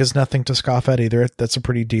 Mystic is nothing to scoff at either. That's a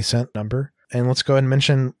pretty decent number. And let's go ahead and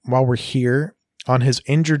mention while we're here, on his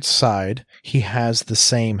injured side, he has the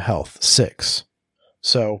same health, 6.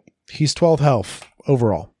 So he's 12 health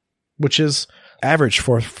overall, which is average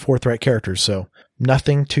for 4 threat characters. So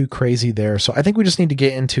nothing too crazy there. So I think we just need to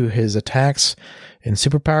get into his attacks and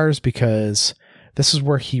superpowers because this is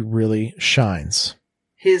where he really shines.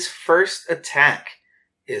 His first attack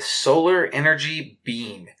is Solar Energy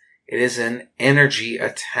Beam. It is an energy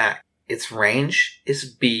attack. Its range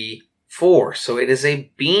is B4, so it is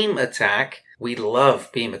a beam attack. We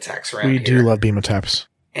love beam attacks around here. We do love beam attacks.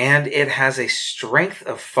 And it has a strength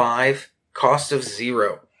of 5, cost of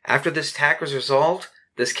 0. After this attack is resolved,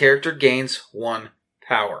 this character gains 1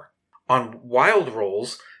 power. On wild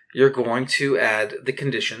rolls, you're going to add the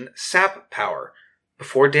condition Sap Power.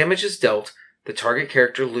 Before damage is dealt, the target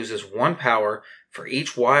character loses 1 power for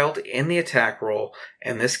each wild in the attack roll,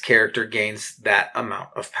 and this character gains that amount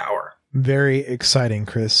of power. Very exciting,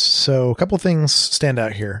 Chris. So a couple things stand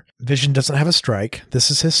out here. Vision doesn't have a strike.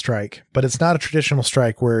 This is his strike, but it's not a traditional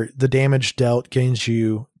strike where the damage dealt gains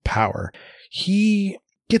you power. He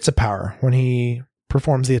gets a power when he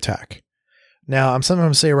performs the attack. Now, I'm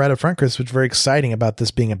sometimes say right up front, Chris, which is very exciting about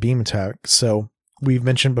this being a beam attack. So we've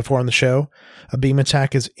mentioned before on the show, a beam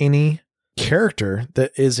attack is any character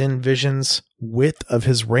that is in Vision's width of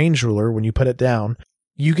his range ruler. When you put it down,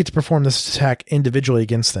 you get to perform this attack individually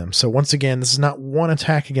against them. So once again, this is not one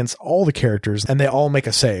attack against all the characters and they all make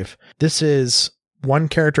a save. This is one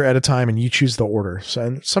character at a time and you choose the order. So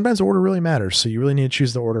and sometimes the order really matters. So you really need to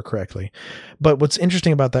choose the order correctly. But what's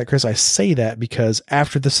interesting about that, Chris, I say that because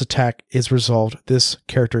after this attack is resolved, this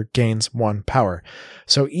character gains 1 power.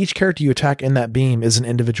 So each character you attack in that beam is an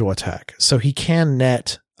individual attack. So he can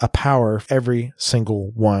net a power for every single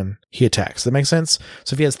one he attacks. That makes sense?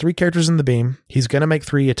 So if he has 3 characters in the beam, he's going to make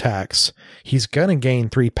 3 attacks. He's going to gain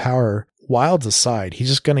 3 power. Wilds aside, he's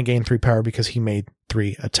just going to gain 3 power because he made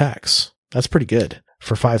 3 attacks. That's pretty good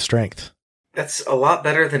for 5 strength. That's a lot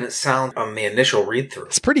better than it sounds on the initial read-through.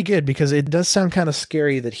 It's pretty good because it does sound kind of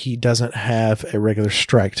scary that he doesn't have a regular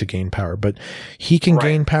strike to gain power, but he can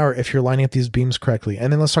gain power if you're lining up these beams correctly.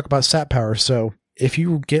 And then let's talk about sap power. So if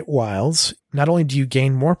you get wilds, not only do you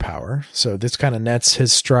gain more power, so this kind of nets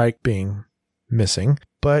his strike being missing,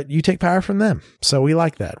 but you take power from them. So we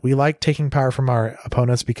like that. We like taking power from our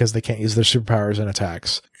opponents because they can't use their superpowers in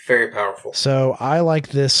attacks. Very powerful. So I like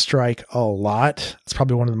this strike a lot. It's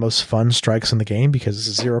probably one of the most fun strikes in the game because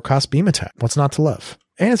it's a 0-cost beam attack. What's not to love?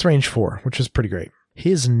 And it's range 4, which is pretty great.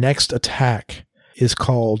 His next attack is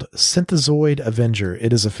called Synthezoid Avenger.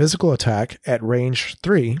 It is a physical attack at range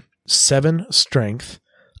 3, 7 strength,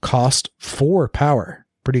 cost 4 power.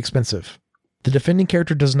 Pretty expensive. The defending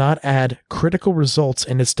character does not add critical results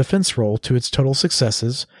in its defense roll to its total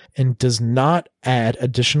successes and does not add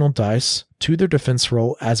additional dice to their defense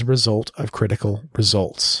roll as a result of critical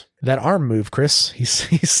results. That arm move, Chris, he's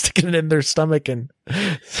sticking it in their stomach and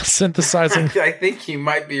synthesizing. I think you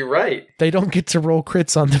might be right. They don't get to roll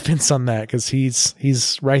crits on defense on that because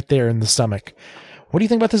he's right there in the stomach. What do you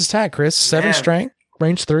think about this attack, Chris? 7 strength,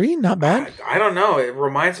 range 3, not bad. I don't know.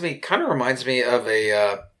 It kind of reminds me of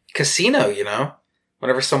a casino, you know?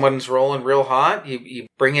 Whenever someone's rolling real hot, you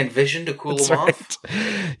bring in Vision to cool them off.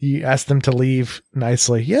 You ask them to leave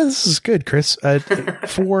nicely. Yeah, this is good, Chris.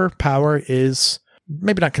 4 power is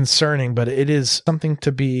maybe not concerning, but it is something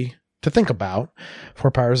to think about. 4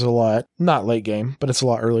 power is a lot, not late game, but it's a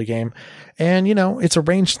lot early game. And, you know, it's a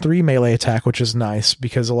range 3 melee attack, which is nice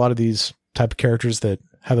because a lot of these type of characters that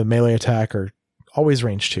have a melee attack are always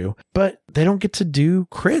range 2, but they don't get to do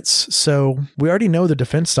crits. So we already know the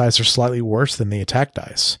defense dice are slightly worse than the attack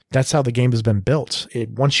dice. That's how the game has been built. It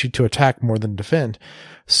wants you to attack more than defend.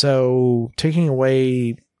 So taking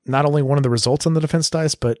away not only one of the results on the defense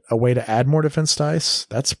dice, but a way to add more defense dice,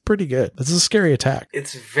 that's pretty good. This is a scary attack.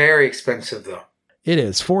 It's very expensive though. It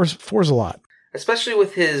is. 4's a lot. Especially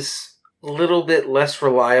with his little bit less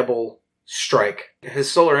reliable strike.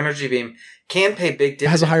 His solar energy beam can pay big dividends. It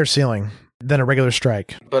has a higher ceiling than a regular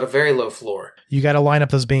strike, but a very low floor. You got to line up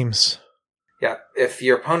those beams. Yeah, if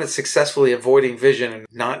your opponent's successfully avoiding Vision and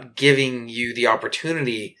not giving you the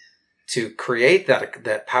opportunity to create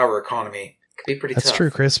that power economy, it could be pretty tough. That's true,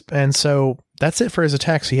 Chris. And so that's it for his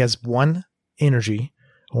attacks. He has 1 energy,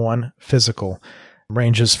 1 physical,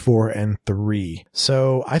 ranges 4 and 3.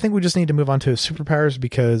 So I think we just need to move on to his superpowers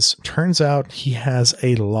because turns out he has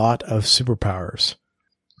a lot of superpowers.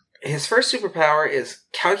 His first superpower is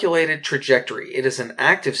Calculated Trajectory. It is an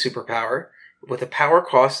active superpower with a power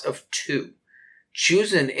cost of 2.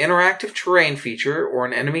 Choose an interactive terrain feature or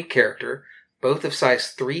an enemy character, both of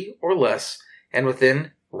size 3 or less, and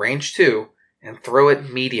within range 2, and throw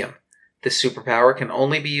it medium. This superpower can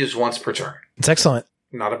only be used once per turn. It's excellent.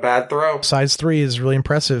 Not a bad throw. Size 3 is really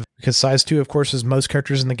impressive because size 2, of course, is most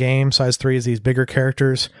characters in the game. Size 3 is these bigger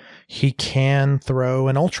characters. He can throw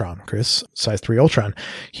an Ultron, Chris. Size 3 Ultron.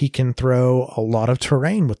 He can throw a lot of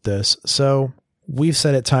terrain with this. So we've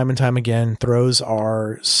said it time and time again, throws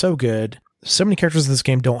are so good. So many characters in this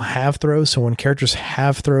game don't have throws. So when characters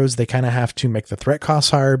have throws, they kind of have to make the threat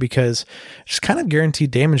cost higher because it's kind of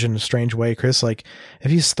guaranteed damage in a strange way, Chris. Like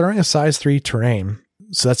if he's throwing a size 3 terrain,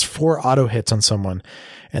 so that's 4 auto hits on someone,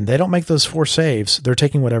 and they don't make those 4 saves, they're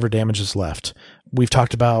taking whatever damage is left. We've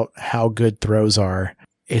talked about how good throws are.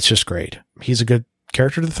 It's just great. He's a good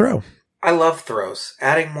character to throw. I love throws.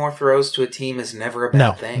 Adding more throws to a team is never a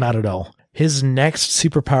bad thing. No, not at all. His next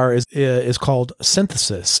superpower is called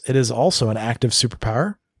Synthesis. It is also an active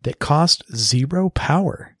superpower that costs 0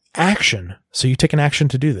 power. Action. So you take an action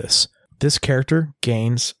to do this. This character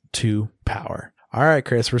gains 2 power. All right,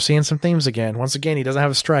 Chris, we're seeing some themes again. Once again, he doesn't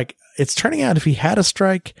have a strike. It's turning out if he had a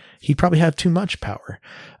strike, he'd probably have too much power.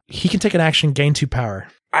 He can take an action, gain 2 power.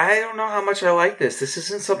 I don't know how much I like this. This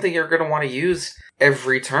isn't something you're going to want to use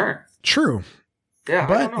every turn. True. Yeah,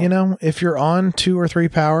 but, if you're on 2 or 3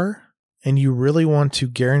 power and you really want to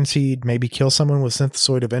guaranteed maybe kill someone with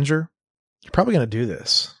Synthesoid Avenger, you're probably going to do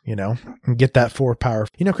this, and get that 4 power.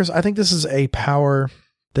 Chris, I think this is a power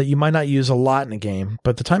that you might not use a lot in a game,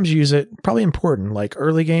 but the times you use it, probably important. Like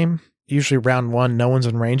early game, usually round 1, no one's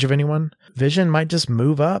in range of anyone. Vision might just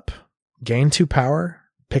move up, gain 2 power,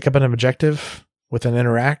 pick up an objective with an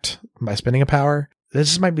interact by spending a power. This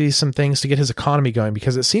just might be some things to get his economy going,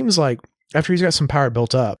 because it seems like after he's got some power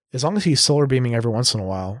built up, as long as he's solar beaming every once in a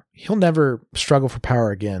while, he'll never struggle for power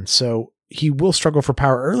again. So he will struggle for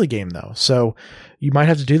power early game though. So you might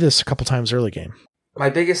have to do this a couple times early game. My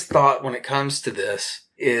biggest thought when it comes to this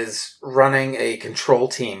is running a control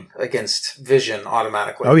team against Vision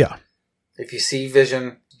automatically. Oh yeah. If you see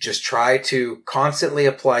Vision, just try to constantly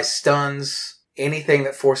apply stuns, anything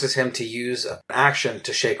that forces him to use an action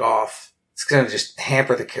to shake off. It's going to just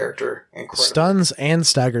hamper the character incredibly. Stuns and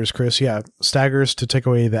staggers, Chris. Yeah, staggers to take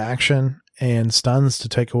away the action and stuns to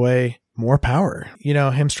take away more power.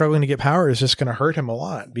 Him struggling to get power is just going to hurt him a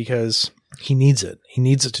lot because he needs it. He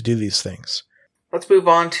needs it to do these things. Let's move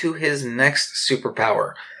on to his next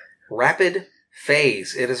superpower, Rapid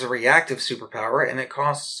Phase. It is a reactive superpower and it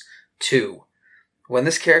costs 2. When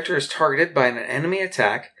this character is targeted by an enemy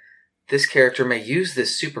attack, this character may use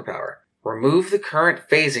this superpower. Remove the current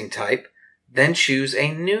phasing type, then choose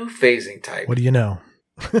a new phasing type. What do you know?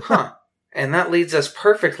 And that leads us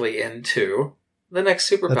perfectly into the next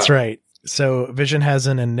superpower. That's right. So Vision has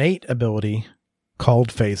an innate ability called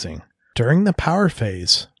phasing. During the power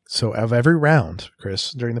phase, so of every round,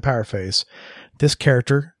 Chris, during the power phase, this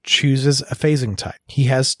character chooses a phasing type. He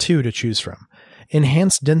has 2 to choose from.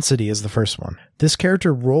 Enhanced Density is the first one. This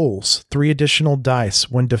character rolls 3 additional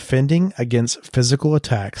dice when defending against physical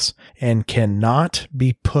attacks and cannot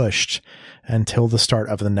be pushed until the start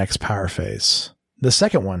of the next power phase. The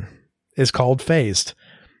second one is called Phased.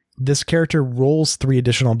 This character rolls 3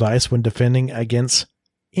 additional dice when defending against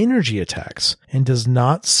energy attacks and does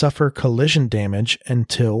not suffer collision damage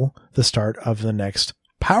until the start of the next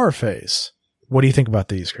power phase. What do you think about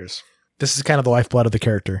these, Chris? This is kind of the lifeblood of the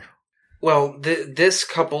character. Well, this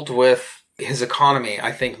coupled with his economy,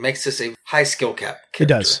 I think, makes this a high skill cap character. It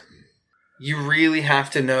does. You really have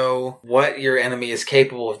to know what your enemy is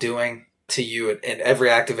capable of doing to you in every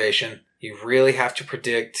activation. You really have to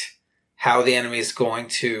predict how the enemy is going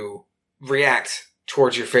to react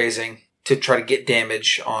towards your phasing to try to get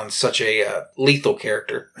damage on such a lethal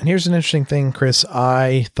character. And here's an interesting thing, Chris,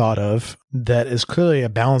 I thought of that is clearly a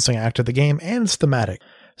balancing act of the game, and it's thematic.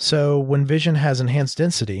 So when Vision has Enhanced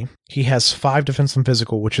Density, he has 5 defense and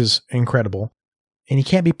physical, which is incredible, and he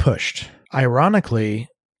can't be pushed. Ironically,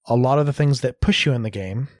 a lot of the things that push you in the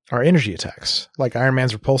game are energy attacks, like Iron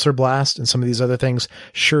Man's Repulsor Blast and some of these other things.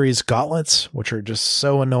 Shuri's Gauntlets, which are just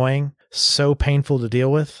so annoying, so painful to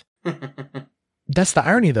deal with. That's the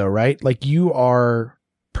irony, though, right? Like, you are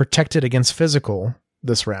protected against physical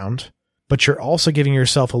this round, but you're also giving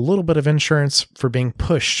yourself a little bit of insurance for being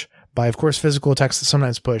pushed by, of course, physical attacks that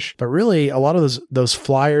sometimes push. But really, a lot of those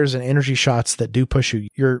flyers and energy shots that do push you,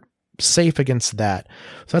 you're safe against that.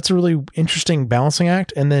 So that's a really interesting balancing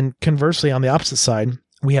act. And then conversely, on the opposite side,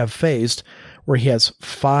 we have Phased, where he has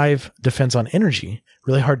 5 defense on energy,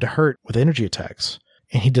 really hard to hurt with energy attacks,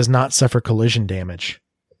 and he does not suffer collision damage.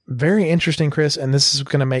 Very interesting, Chris, and this is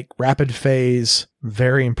going to make rapid phase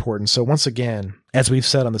very important. So once again, as we've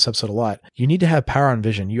said on this episode a lot, you need to have power on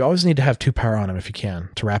Vision. You always need to have 2 power on him if you can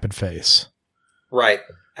to rapid phase. Right.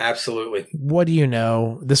 Absolutely. What do you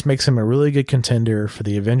know? This makes him a really good contender for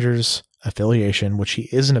the Avengers affiliation, which he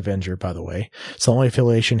is an Avenger, by the way. It's the only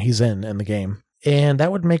affiliation he's in the game. And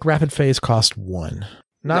that would make rapid phase cost 1.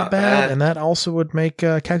 Not bad. And that also would make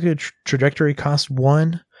calculated trajectory cost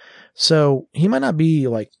 1. So he might not be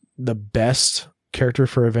like the best character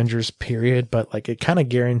for Avengers, period, but like it kind of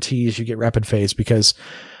guarantees you get rapid phase because,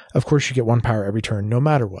 of course, you get 1 power every turn, no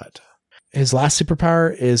matter what. His last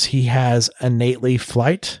superpower is he has innately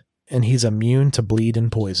flight, and he's immune to bleed and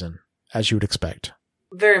poison, as you would expect.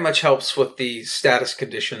 Very much helps with the status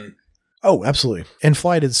condition. Oh, absolutely. And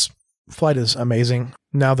flight is amazing.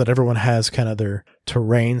 Now that everyone has kind of their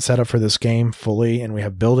terrain set up for this game fully, and we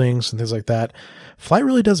have buildings and things like that, flight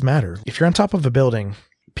really does matter. If you're on top of a building,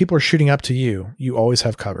 people are shooting up to you, you always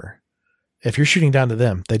have cover. If you're shooting down to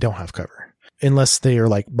them, they don't have cover. Unless they are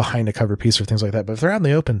like behind a cover piece or things like that. But if they're out in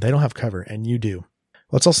the open, they don't have cover, and you do.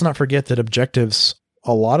 Let's also not forget that objectives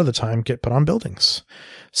a lot of the time get put on buildings.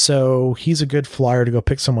 So he's a good flyer to go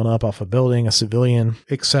pick someone up off a building, a civilian,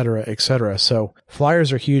 etc., etc. So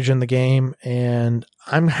flyers are huge in the game, and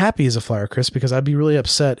I'm happy as a flyer, Chris, because I'd be really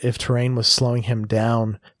upset if terrain was slowing him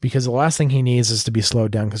down, because the last thing he needs is to be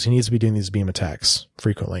slowed down because he needs to be doing these beam attacks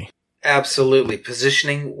frequently. Absolutely.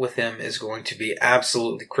 Positioning with him is going to be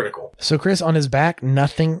absolutely critical. So Chris, on his back,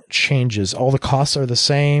 nothing changes. All the costs are the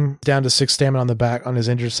same, down to 6 stamina on the back, on his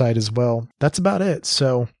injured side as well. That's about it.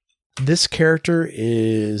 So this character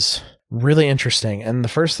is really interesting. And the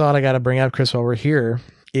first thought I got to bring up, Chris, while we're here,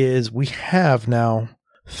 is we have now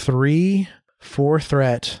 3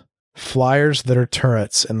 4-threat flyers that are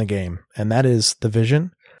turrets in the game. And that is the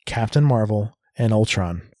Vision, Captain Marvel, and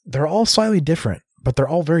Ultron. They're all slightly different, but they're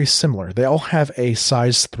all very similar. They all have a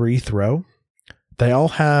size 3 throw. They all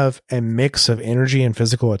have a mix of energy and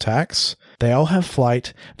physical attacks. They all have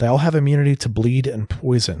flight. They all have immunity to bleed and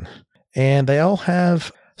poison. And they all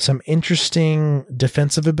have some interesting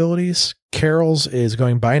defensive abilities. Carol's is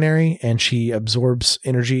going binary, and she absorbs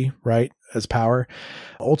energy, right, as power.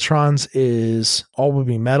 Ultron's is all will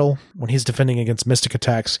be metal. When he's defending against mystic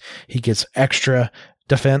attacks, he gets extra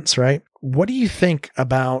defense, right? What do you think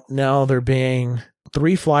about now there being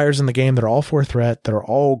 3 flyers in the game that are all 4-threat, that are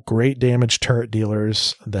all great damage turret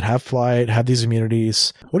dealers, that have flight, have these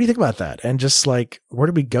immunities? What do you think about that? And just like, where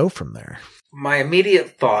do we go from there? My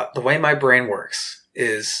immediate thought, the way my brain works,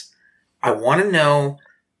 is I want to know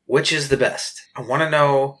which is the best. I want to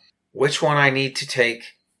know which one I need to take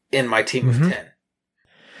in my team of 10.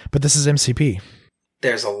 But this is MCP.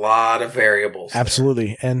 There's a lot of variables.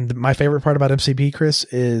 Absolutely. There. And my favorite part about MCP, Chris,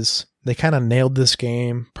 is they kind of nailed this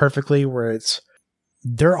game perfectly, where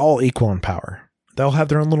they're all equal in power. They'll have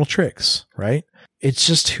their own little tricks, right? It's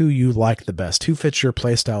just who you like the best, who fits your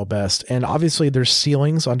playstyle best. And obviously there's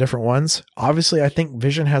ceilings on different ones. Obviously, I think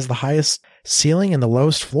Vision has the highest ceiling and the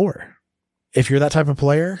lowest floor. If you're that type of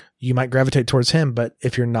player, you might gravitate towards him. But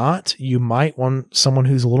if you're not, you might want someone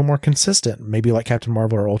who's a little more consistent, maybe like Captain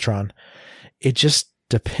Marvel or Ultron. It just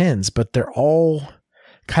depends, but they're all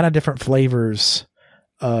kind of different flavors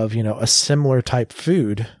of, a similar type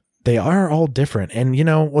food. They are all different. And,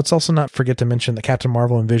 let's also not forget to mention that Captain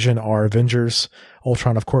Marvel and Vision are Avengers.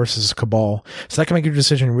 Ultron, of course, is Cabal. So that can make your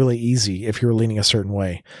decision really easy if you're leaning a certain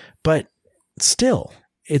way. But still,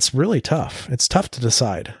 it's really tough. It's tough to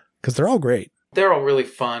decide because they're all great. They're all really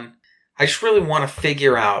fun. I just really want to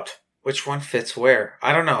figure out which one fits where.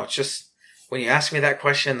 I don't know. It's just, when you ask me that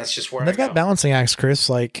question, that's just where they've got balancing acts,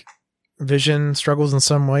 Chris. Like, Vision struggles in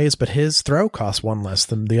some ways, but his throw costs 1 less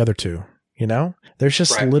than the other 2. There's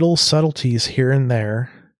just little subtleties here and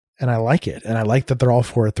there, and I like it. And I like that they're all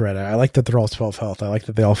 4-threat. I like that they're all 12 health. I like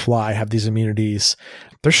that they all fly, have these immunities.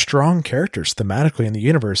 They're strong characters thematically in the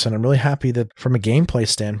universe, and I'm really happy that from a gameplay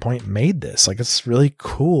standpoint made this. Like, it's really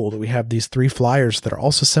cool that we have these 3 flyers that are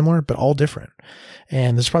also similar, but all different.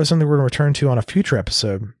 And this is probably something we're going to return to on a future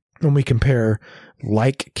episode when we compare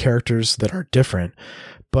like characters that are different.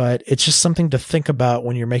 But it's just something to think about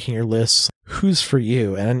when you're making your lists. Who's for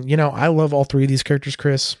you? And, I love all 3 of these characters,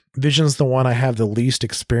 Chris. Vision's the one I have the least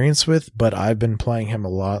experience with, but I've been playing him a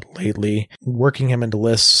lot lately, working him into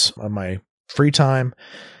lists on my free time.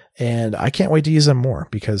 And I can't wait to use him more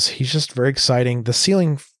because he's just very exciting. The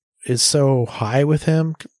ceiling is so high with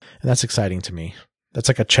him, and that's exciting to me. That's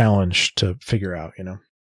like a challenge to figure out,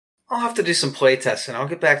 I'll have to do some play tests, and I'll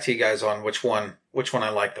get back to you guys on which one I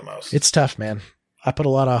like the most. It's tough, man. I put a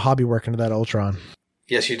lot of hobby work into that Ultron.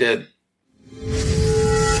 Yes, you did.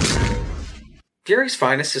 Fury's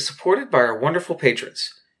Finest is supported by our wonderful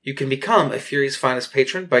patrons. You can become a Fury's Finest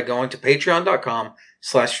patron by going to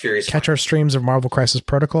patreon.com/Fury's Catch our streams of Marvel Crisis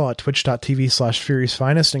Protocol at twitch.tv/Fury's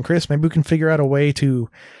Finest. And Chris, maybe we can figure out a way to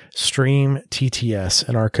stream TTS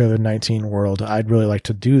in our COVID-19 world. I'd really like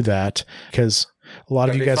to do that because a lot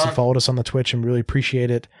of you guys have followed us on the Twitch and really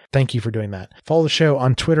appreciate it. Thank you for doing that. Follow the show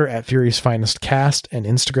on Twitter at Fury's Finest Cast and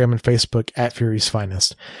Instagram and Facebook at Fury's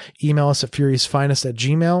Finest. Email us at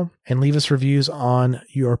furiousfinest@gmail.com and leave us reviews on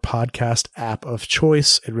your podcast app of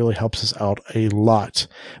choice. It really helps us out a lot.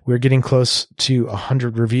 We're getting close to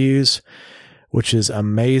 100 reviews, which is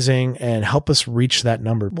amazing, and help us reach that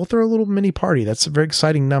number. We'll throw a little mini party. That's a very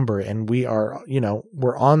exciting number. And we are,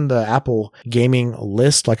 we're on the Apple gaming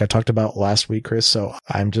list, like I talked about last week, Chris. So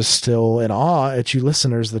I'm just still in awe at you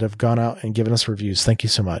listeners that have gone out and given us reviews. Thank you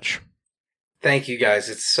so much. Thank you guys.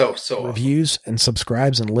 It's so awesome. Reviews and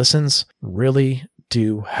subscribes and listens really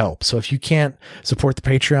do help. So if you can't support the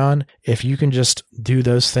Patreon, if you can just do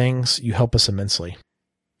those things, you help us immensely.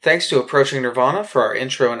 Thanks to Approaching Nirvana for our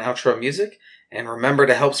intro and outro music. And remember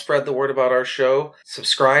to help spread the word about our show.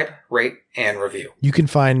 Subscribe, rate, and review. You can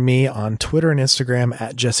find me on Twitter and Instagram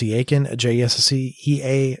at Jesse Aiken,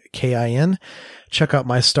 JESSEAKIN. Check out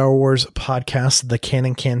my Star Wars podcast, The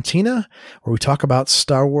Canon Cantina, where we talk about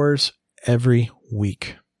Star Wars every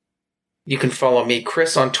week. You can follow me,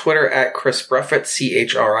 Chris, on Twitter at Chris Bruffett,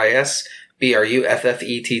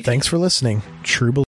 ChrisBruffett. Thanks for listening. True Believers.